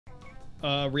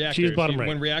Reactor. She's bottom right.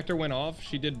 When reactor went off,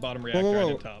 she did bottom reactor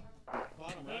and top.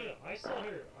 Bottom right.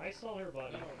 I saw her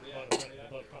bottom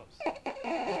above props.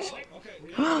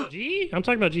 G? I'm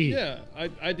talking about G. Yeah,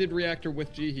 I did reactor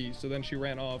with Jihi, so then she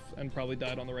ran off and probably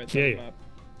died on the right side of the map.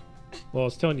 Well, I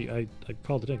was telling you, I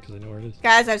called it in because I know where it is.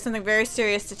 Guys, I have something very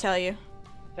serious to tell you.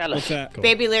 What's that? Cool.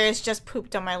 Babylirious just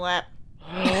pooped on my lap.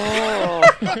 Oh.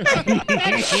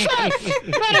 That is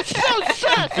so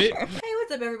sus! Hey,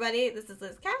 what's up, everybody? This is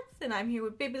Katz, and I'm here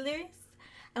with Babylirious,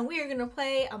 and we are gonna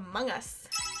play Among Us.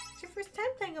 It's your first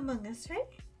time playing Among Us, right?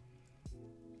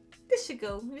 This should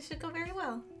go very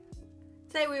well.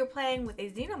 Today we were playing with a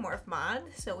xenomorph mod,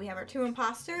 so we have our 2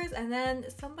 imposters, and then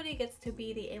somebody gets to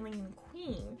be the alien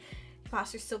queen.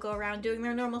 Imposters still go around doing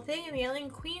their normal thing, and the alien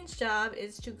queen's job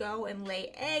is to go and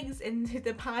lay eggs into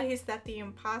the bodies that the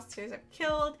imposters have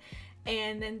killed,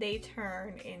 and then they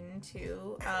turn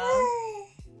into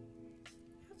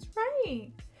that's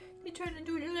right, they turn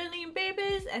into little alien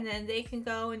babies, and then they can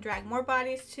go and drag more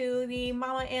bodies to the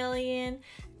mama alien.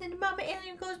 Then the mama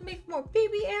alien goes and make more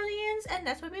baby aliens, and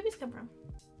that's where babies come from.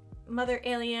 Mother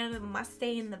alien must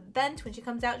stay in the vent. When she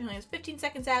comes out, she only has 15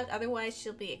 seconds out, otherwise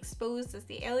she'll be exposed as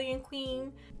the alien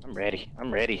queen. I'm ready.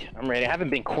 I haven't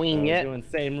been queen yet. Doing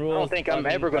same rules. I don't think I'm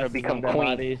ever going to become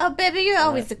queen. Oh, baby, you're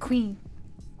always the queen.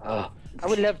 I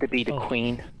would love to be the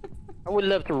queen. I would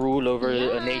love to rule over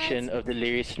a nation of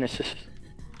deliriousness.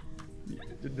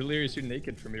 Delirious, you're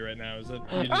naked for me right now. Is that?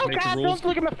 Oh God! Don't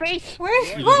look at my face. Where?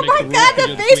 Oh my God!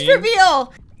 The face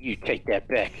reveal. You take that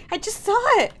back. I just saw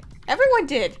it. Everyone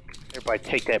did. Everybody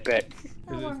take that back.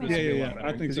 Yeah.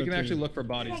 I think so. You can actually look for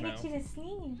bodies now.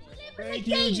 Thank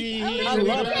you, G. I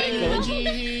love Pickle.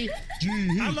 G.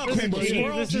 I love Pickle.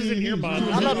 This isn't your mod.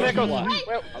 I love Pickle.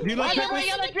 Do you love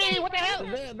Pickle? What the hell?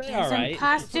 They're alright.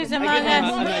 Imposters among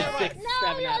us. 6,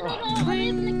 7 out of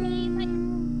 10.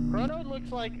 Chrono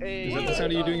looks like a. Is that the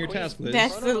sound of you doing your task, Liz?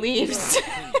 That's the leaves.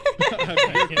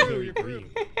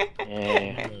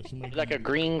 Yeah. Like a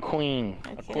green queen.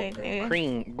 Okay,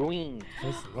 Green.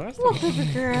 Look, baby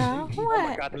girl. Oh my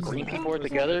What? God, the green people are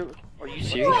together? Are you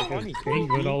serious? Funny,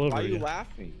 Good all over why are you you.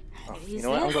 laughing? You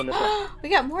know what? I'm going this way. We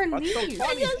got more What's so leaves.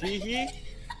 funny, Gigi?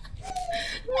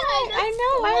 I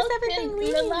know. Why is everything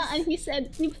leaves? And he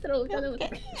said, deep throat. Get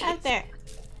out there.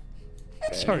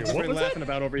 Sorry, what What are you was laughing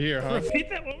about over here, huh? Repeat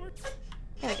that one more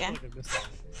Here we go.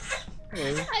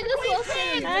 I just walked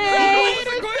in. Hey.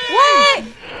 What?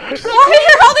 Why are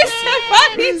there all these dead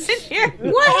bodies in here?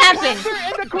 What happened?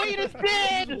 And the queen is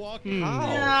dead!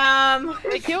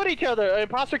 They killed each other. An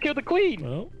imposter killed the queen.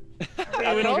 Well,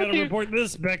 we don't gotta report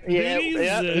this back to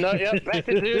duties. Back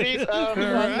to duties.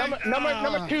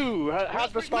 Number 2.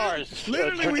 How's the stars?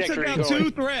 Literally, we took out 2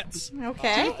 threats.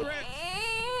 Okay. 2 threats.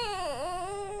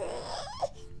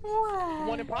 What?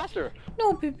 1 imposter.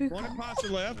 No, baby. 1 imposter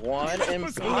left. 1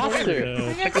 imposter.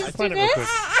 We gotta just do find it real this. quick.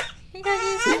 We gotta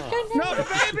use this. No, the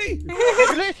baby!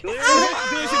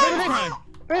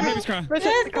 Baby's crying.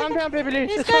 Listen, calm down, baby.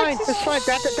 It's fine. It's fine.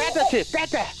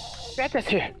 That's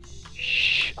it.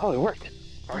 Shh. Oh, it worked.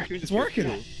 It's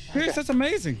working. Pierce, that's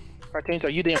amazing. Cartoons, are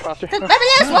you the imposter? The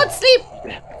Babylirious won't sleep.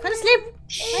 Go to sleep.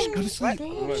 Go to sleep.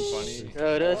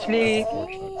 Go to sleep.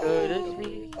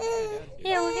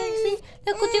 Yeah, we're gonna sleep.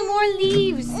 Look, we'll do more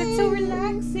leaves. It's so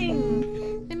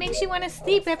relaxing. It makes you want to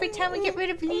sleep every time we get rid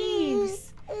of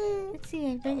leaves. Let's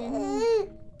see. Oh,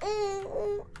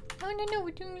 no.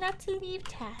 We're doing lots of leave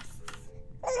tasks.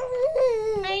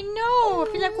 I know. I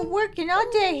feel like we're working all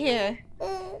day here.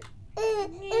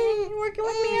 You're working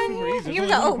with me on here. Here we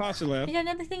go. Oh, we got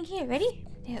another thing here. Ready?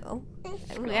 There,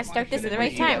 we gotta start this at the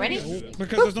right time. Ready?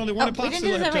 Because there's only 1 imposter we didn't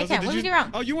do this at the right time. What did we do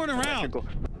wrong? Oh, you weren't around.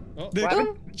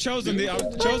 Chosen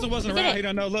wasn't around. He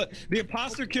don't know. Look, the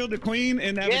imposter killed the queen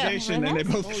in navigation, and they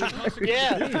both died.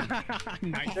 Yeah.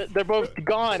 They're both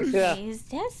gone. Yeah. Is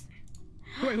this?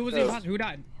 Wait, who was the imposter? Who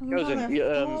died? Chosen.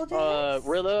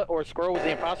 Rilla or Squirrel was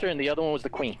the imposter, and the other one was the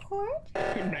queen.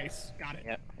 Nice. Got it.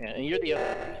 Yeah. And you're the other.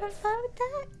 You have fun with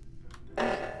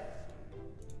that?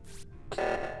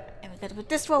 And we gotta put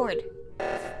this forward.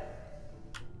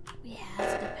 We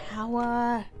has the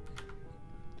power.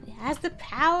 We has the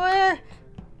power.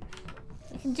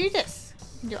 We can do this.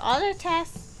 We can do all our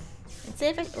tests. And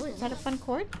save it. Oh, is that a fun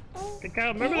chord? Hey,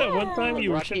 Kyle, remember that one time you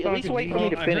were Rocky, at least wait for me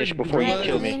to finish before you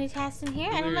kill me. Any tasks in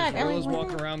here? I don't know. I've Rilla's only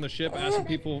walking around the ship asking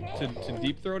people to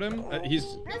deep throat him. He's.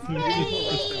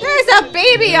 There's a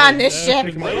baby on this ship.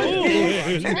 Oh,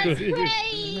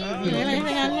 Do we have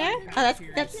anything on here? Oh, that's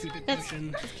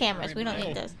cameras. We don't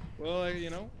need those. Well, you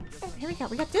know. Oh, here we go.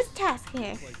 We got this task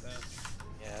here.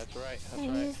 Yeah, that's right. Can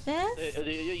I use this?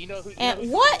 You know who?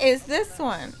 And what is this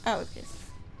one? Oh, this.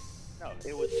 No,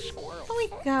 it was Squirrel. Here we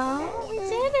go. We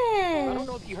did it.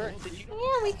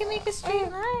 Yeah, we can make a straight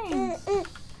line.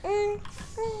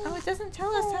 Oh, it doesn't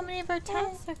tell us how many of our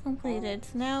tasks are completed.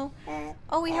 So now,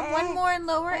 oh, we have one more in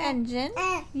lower engine.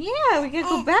 Yeah, we gotta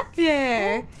go back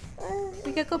there.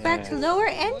 We gotta go back to lower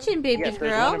engine, baby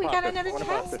girl. We got another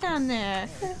task down there.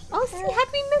 Oh, see,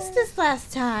 how'd we miss this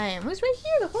last time? It was right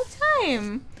here the whole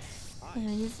time.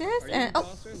 Use this, and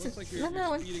oh,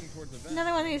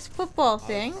 another one of these football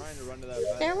things.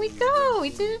 There we go.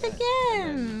 We did it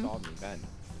again.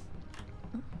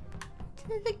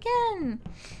 Did it again.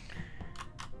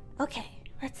 Okay,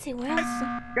 let's see where else.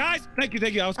 Guys, thank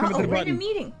you. I was coming to the we're in a button.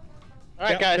 meeting. All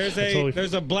right, guys.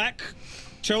 There's a black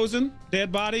chosen dead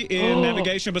body in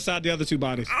navigation beside the other two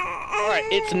bodies. All right,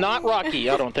 it's not Rocky,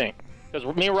 I don't think, because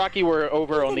me and Rocky were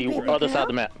over on the other side of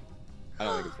the map. I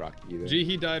don't think it's Rocky either.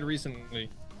 He died recently.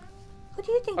 What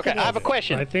do you think? Okay, I have a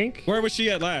question. I think. Where was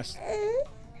she at last?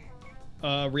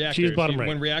 Reactor. She's bottom right.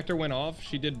 When reactor went off,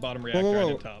 she did bottom reactor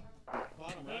and top. No,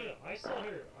 I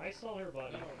saw her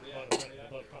bottom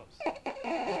above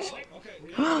comps.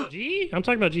 G? I'm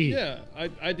talking about G. Yeah,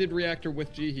 I did reactor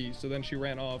with Jihi, so then she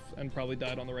ran off and probably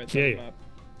died on the right side of the map.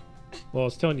 Well, I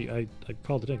was telling you, I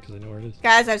called it in because I know where it is.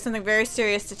 Guys, I have something very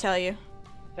serious to tell you.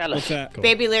 What's that? Cool.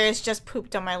 Babylirious just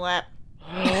pooped on my lap.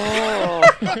 Oh.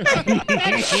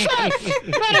 That is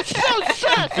so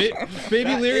sus!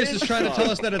 Babylirious is trying to tell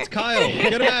us that it's Kyle.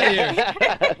 Get him out of here.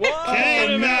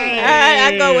 Alright,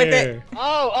 I'll go with it.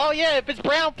 Oh yeah, if it's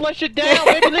brown, flush it down.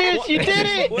 Babylirious, you did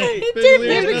it! Wait,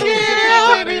 Babylirious.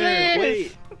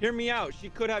 wait, hear me out. She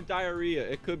could have diarrhea.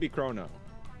 It could be Chrono.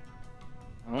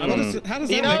 How does that make sense?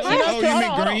 hold You on,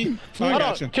 mean hold green? Oh, I Hold on.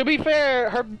 gotcha. To be fair,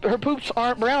 her poops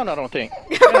aren't brown, I don't think.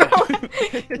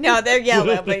 No, they're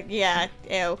yellow, but yeah,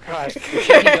 ew. God, he's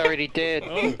already dead.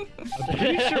 I'm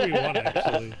pretty sure we won,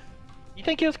 actually. You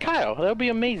think it was Kyle? That would be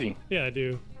amazing. Yeah, I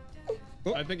do.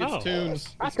 I think it's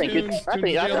Toons. I think Toons. it's. I Toons think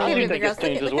the other one. it's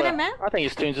Tunes as Look at well. him, man. I think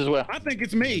it's Tunes as well. I think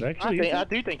it's me. Actually, I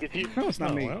do think it's you. No, it's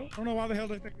not me. well. I don't know why the hell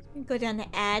they think it's me. Go down to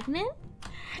admin.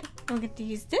 I'm going to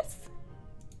use this.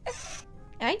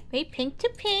 Alright, wait, pink to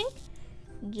pink.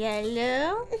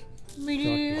 Yellow. Blue.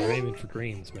 We're aiming for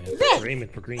greens, man. Red. We're aiming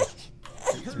for greens.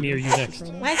 It's me or you next.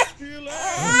 What? I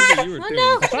think you were Oh Toons.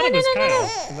 no, I thought it was Kyle.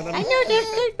 And then I know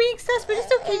they're being sus, but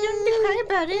it's okay. Don't cry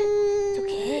about it. It's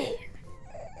okay.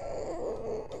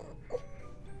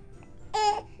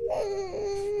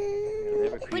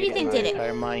 What do you think did it?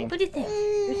 What do you think?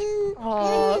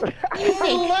 Oh,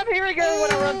 I love hearing her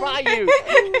when I run by you.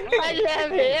 I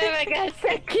love it. Oh my god, it's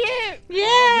so cute.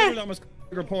 Yeah. I must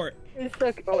report. It's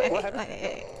so cute. Oh, wait, what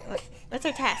happened? What's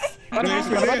our task?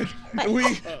 Yes,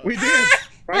 we did.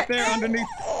 Right there underneath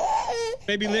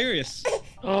Babylirious.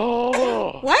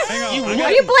 Oh. What? Hang on.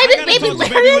 Are you blaming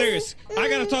Babylirious? I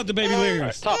gotta talk to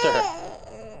Babylirious. Talk to her.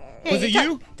 Hey, Was it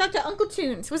you? Talk to Uncle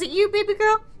Toons. Was it you, baby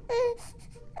girl?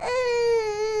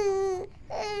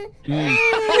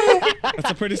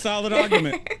 That's a pretty solid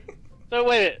argument. So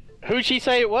wait, who'd she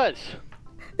say it was?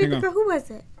 Baby girl, who was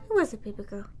it? Who was it, baby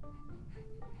girl?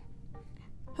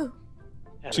 Who?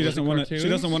 She doesn't want to. She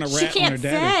doesn't want to She rat on her can't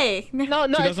daddy. say. No, She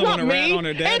it's doesn't not want to rat me. on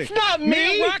her daddy. It's not Me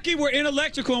me. and Rocky were in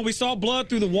electrical and we saw blood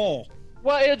through the wall.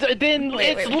 Well, it's Liz.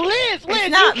 Liz, It's you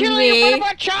not killing me. in front of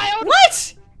our child?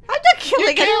 What? I'm not You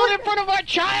killing killed anyone. in front of our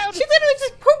child? She literally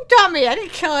just pooped on me. I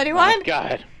didn't kill anyone. Oh,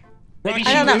 God. Rocky,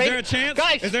 I don't know. is there a chance?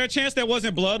 Guys. Is there a chance that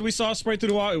wasn't blood we saw sprayed through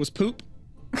the wall? It was poop.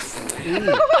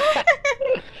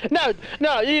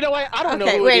 No, you know what? I don't know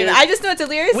Okay, who wait it a minute. is. I just know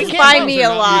Delirious We is can't by vote. me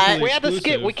They're a not lot. mutually We have to skip.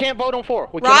 exclusive. We can't vote on 4.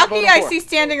 We cannot vote Rocky, on I 4. see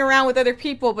standing around with other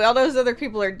people, but all those other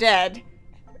people are dead.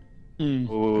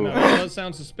 Ooh. No, it does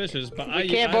sound suspicious, but I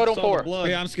can't I vote on saw 4. the blood.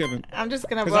 Yeah, I'm skipping. I'm just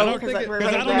gonna 'Cause I vote don't because think we're it-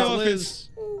 Because I running don't know around. if it's.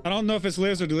 I don't know if it's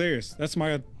Liz or Delirious. That's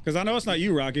my. Because I know it's not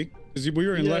you, Rocky. Because we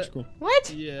were in Yeah. electrical.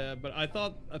 What? Yeah, but I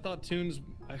thought Toons.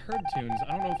 I heard Toons.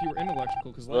 I don't know if you were in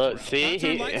electrical because Look, see,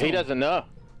 Turn lights he on. doesn't know.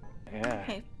 Yeah.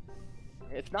 Okay.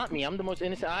 It's not me. I'm the most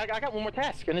innocent. I got one more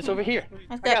task, and it's over here.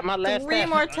 I've I got got my last 3 task.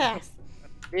 more tasks.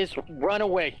 Just run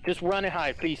away. Just run and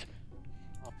hide, please.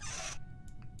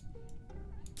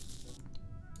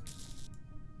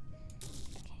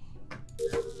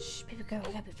 Shh, baby girl,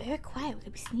 we gotta be very quiet. We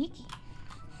gotta be sneaky.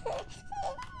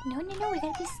 No, we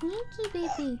gotta be sneaky,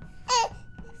 baby.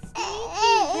 Sneaky.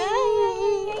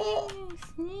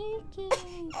 Sneaky.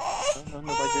 No,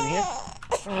 nobody's in here.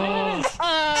 Oh,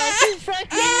 she's so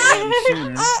cute.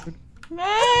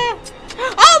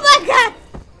 Oh my god!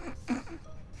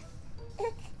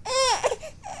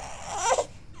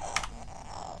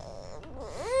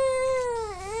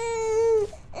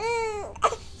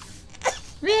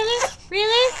 Really?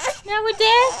 Really? Now we're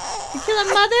dead? You kill a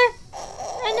mother?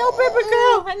 I know, baby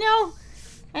girl. I know.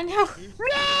 No!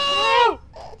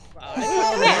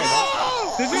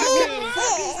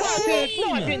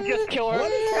 No, I didn't just kill her.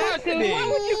 What is happening? Why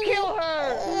would you kill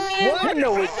her? What? I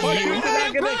know it's you. You're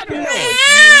not gonna No, it's you.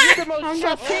 You're the most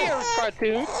sus here,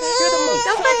 cartoon. You're the most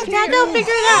sus here. Dad,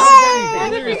 figure it out.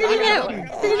 Dad, figure it out.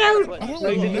 Figure it out. I don't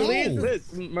know. Liz,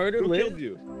 Murder who Liz. killed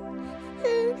you?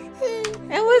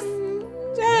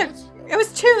 It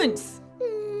was Tunes.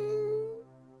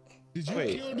 Did you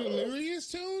kill Delirious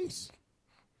Tunes?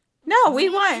 No, we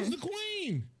She's won. the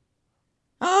queen.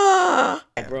 Oh.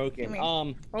 Broken.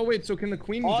 Oh wait, so can the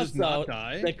queen just Also, not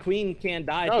die? the queen can't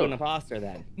die to an imposter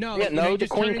then. No, Yeah, no, they the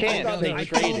just queen turned into- can't. They I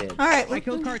traded. killed- All right. I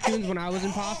killed Cartoons when I was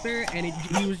imposter, and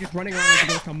he was just running around as a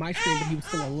ghost on my screen, but he was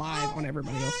still alive on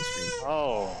everybody else's screen.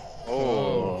 Oh.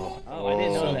 Oh, I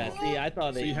didn't know that. See, I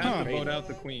thought So they. you have to vote out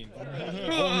the queen. What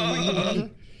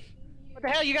the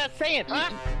hell you guys saying, huh?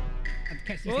 I'd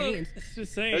catch these hands. It's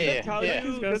just saying. Does Yeah, it tell yeah.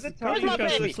 you? Does it tell Where's you? my that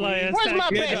the baby? queen- Where's my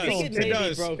Yeah, baby? it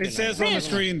does. It says on the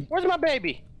screen. Where's my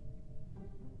baby?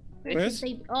 Liz?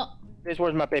 Oh, Liz,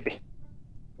 where's my baby?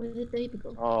 where did the baby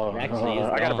go? Oh, Actually, it's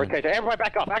I gotta gone. protect her. Everybody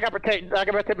back off. I gotta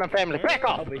protect my family. Back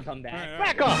off. Probably come back.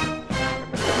 Back off.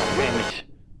 Families.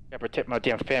 Gotta protect my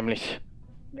damn families.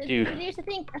 Dude. Here's the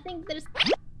thing. I think there's.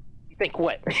 You think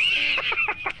what?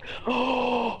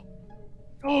 Oh.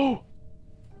 Oh.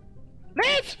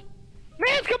 Liz!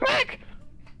 Liz, come back!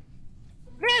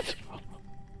 Liz!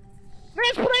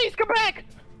 Liz, please, come back!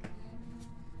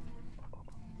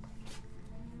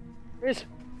 Liz!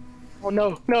 Oh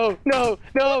no, no, no,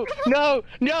 no, no,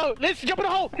 no! Liz, jump in the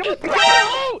hole! Jump in the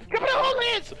hole! Jump in the hole,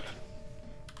 Liz!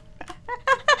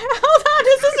 Hold on,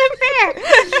 this isn't fair.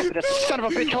 The son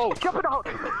of a bitch hole! Jump in the hole!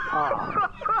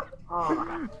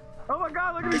 Oh my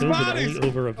god, look at these Kills it bodies! only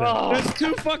over event. Oh. There's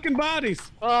 2 fucking bodies!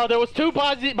 Oh, there was 2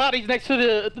 bodies next to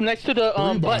the Three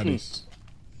button. bodies.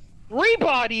 3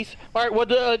 bodies. All right, well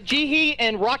the Jihi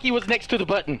and Rocky was next to the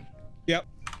button. Yep.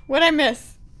 What'd I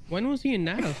miss? When was he in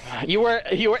Nav? You were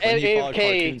When he followed AFK,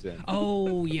 cartoons in.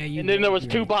 Oh, yeah, you. and then there was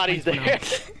 2 bodies Thanks for there.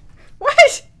 now.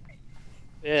 What?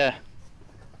 Yeah.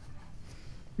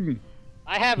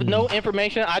 I have no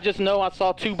information. I just know I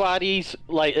saw 2 bodies.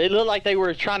 Like it looked like they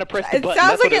were trying to press the It button.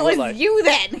 sounds That's like what it was looked like. you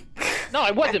then. No,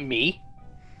 it wasn't me.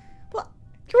 Well,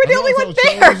 you were the only one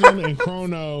there. Chosen and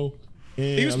Chrono.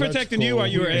 He was protecting you while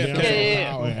you were AFK.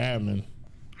 Yeah. Admin.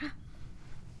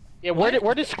 Yeah, where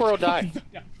did Squirrel die?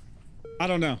 I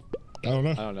don't know. I don't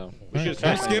know. I don't know. We should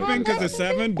I'm stop. skipping because it's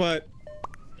 7, but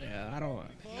Yeah, I don't.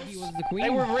 He was the queen. They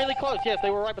were really close. Yes,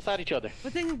 they were right beside each other.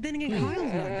 But then again, Kyle's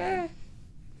not there.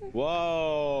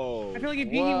 Whoa. I feel like if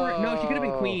Gigi were no, she could have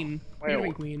been queen. She could have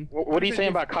been queen. What are you saying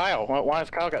about Kyle? Why has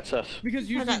Kyle got sus? Because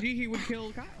usually Gigi would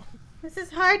kill Kyle. This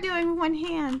is hard doing with one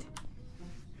hand.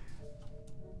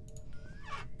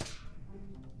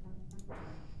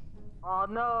 Oh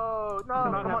no, no!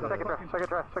 Come on, second try. Third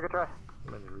try.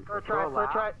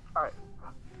 All right.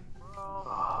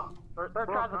 Third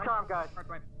try's the charm, guys.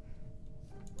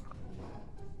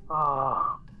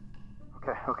 Oh.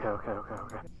 Okay.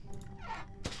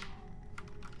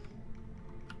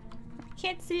 I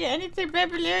can't see anything,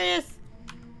 Babylirious.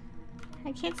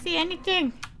 I can't see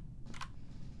anything.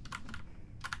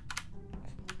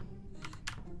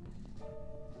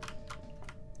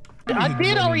 I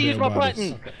did already use my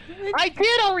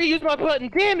button.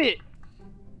 Damn it!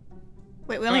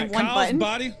 Wait, we only have one Kyle's button?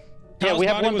 body. Yeah, Kyle's we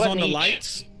have body one was button on the each.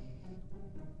 lights.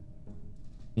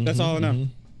 That's all I know.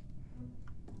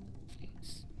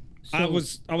 I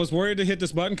was worried to hit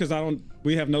this button because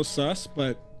we have no sus,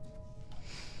 but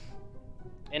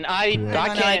And I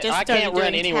can't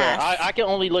run anywhere. I can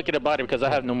only look at a body because I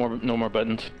have no more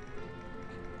buttons.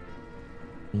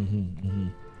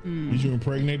 Did you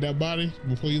impregnate that body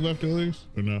before you left Delirious?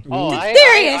 Or no? Oh,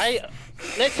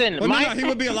 listen. well, no, he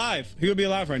would be alive. He would be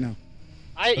alive right now.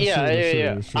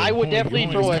 That's true. I would definitely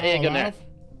throw an Kyle egg in there.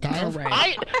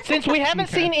 Kyle? Since we haven't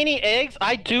seen any eggs,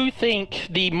 I do think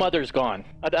the mother's gone.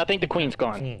 I think the queen's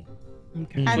gone. I We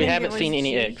think haven't it seen was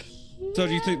any G. eggs. So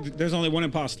do you think there's only one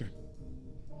imposter?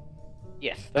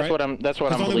 Yes, that's Right? what I'm. That's what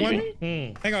There's I'm only believing.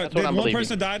 one? Hang on, That's what did I'm one believing.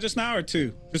 person die just now or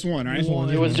 2? Just 1, right?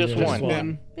 It was just one. Yeah.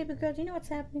 Baby girl, do you know what's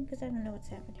happening? Because I don't know what's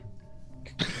happening.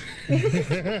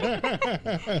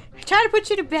 I try to put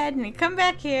you to bed and you come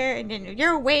back here and then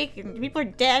you're awake and people are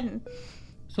dead. And...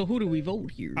 So who do we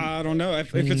vote here? I don't know.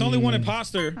 If it's only one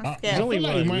imposter, I'm I scared. feel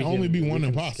like it might only be one we can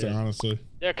imposter, skip. honestly.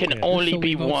 There can only So we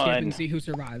be vote skip one. and see who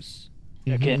survives.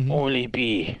 There can only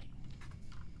be.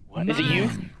 What is it? You?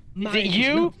 Is it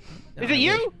you? Is it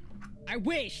you? I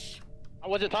wish. I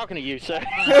wasn't talking to you, sir.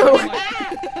 Got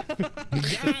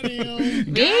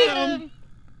him. Me?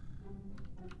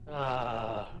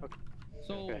 So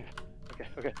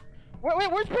Okay.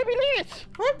 Wait, where's Babylirious?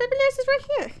 What? Babylirious is right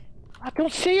here. I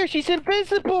don't see her. She's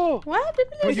invisible. What?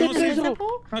 Oh, She's you don't see her?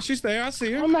 invisible? Oh, she's there. I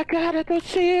see her. Oh my god, I don't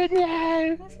see her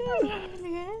now.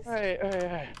 Yes.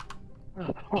 Alright.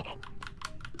 Oh.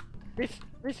 This.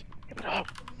 Give it up.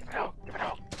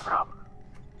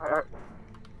 Alright.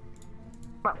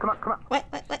 Come on. What?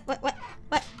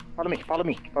 Follow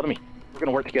me. We're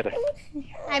gonna work together.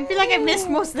 I feel like I missed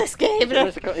most of this game.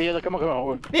 Yeah, come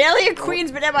on. The alien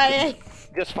queen's been MIA.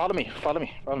 Just follow me.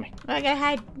 I gotta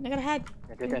hide.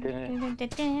 No,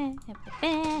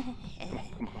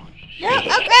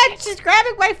 oh god, she's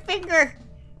grabbing my finger.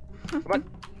 Come on.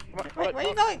 Wait, where are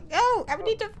you going? No, I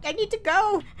need to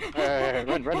go.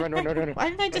 Run. Why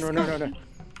didn't I just go?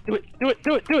 Do it.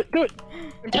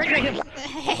 Impregnate him.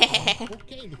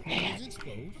 Okay, the queen is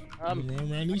exposed. Run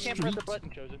around I these can't press streets. the button,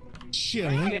 Chosen.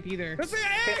 Chilling. Can't either. That's it.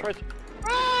 Can't press.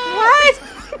 What?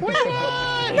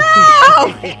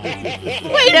 No!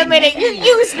 Wait a minute, you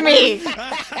used me!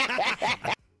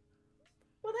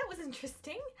 Well, that was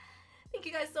interesting. Thank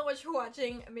you guys so much for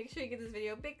watching. Make sure you give this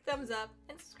video a big thumbs up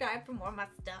and subscribe for more of my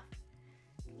stuff.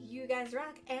 You guys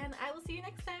rock, and I will see you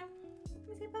next time. Let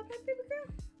me say bye-bye, baby girl.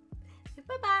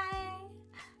 Bye-bye.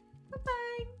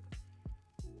 Bye-bye.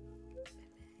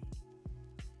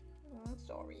 Oh, I'm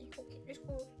sorry. Okay, let's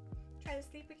go try to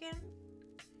sleep again.